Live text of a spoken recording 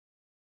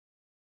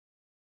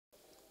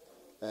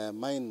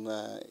Mine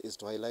is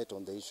to highlight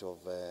on the issue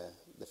of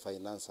the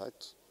Finance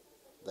Act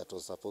that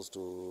was supposed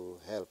to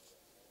help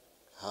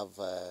have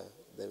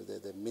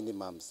the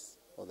minimums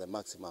or the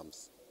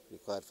maximums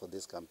required for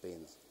these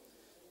campaigns.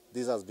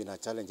 This has been a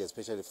challenge,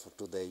 especially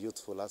to the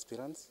youthful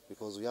aspirants,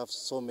 because we have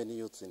so many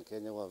youths in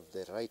Kenya who have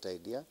the right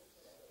idea.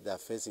 They are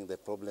facing the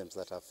problems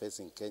that are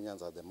facing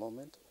Kenyans at the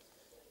moment.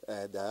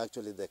 They are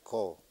actually the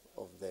core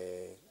of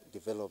the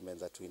development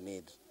that we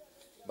need.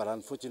 But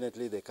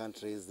unfortunately, they can't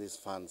raise these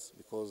funds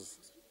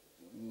because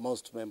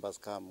most members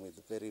come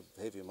with very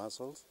heavy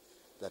muscles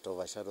that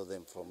overshadow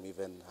them from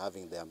even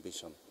having the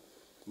ambition.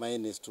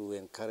 Mine is to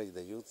encourage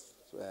the youth.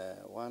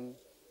 One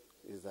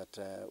is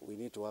that we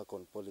need to work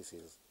on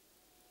policies.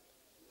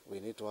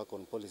 We need to work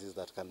on policies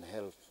that can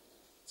help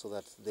so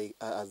that they,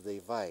 as they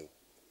vie,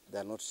 they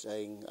are not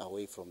shying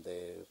away from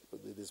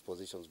these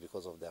positions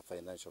because of their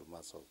financial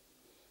muscle.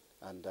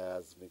 And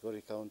as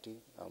Migori County,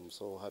 I'm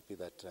so happy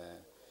that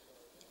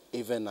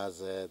even as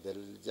the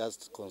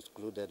just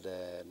concluded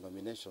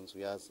nominations,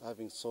 we are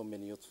having so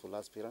many youthful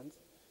aspirants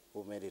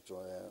who made it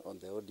on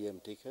the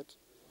ODM ticket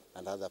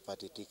and other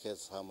party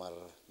tickets. Some are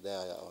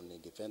there on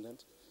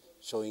independent,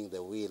 showing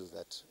the will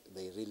that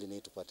they really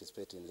need to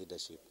participate in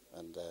leadership,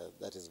 and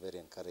that is very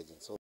encouraging.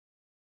 So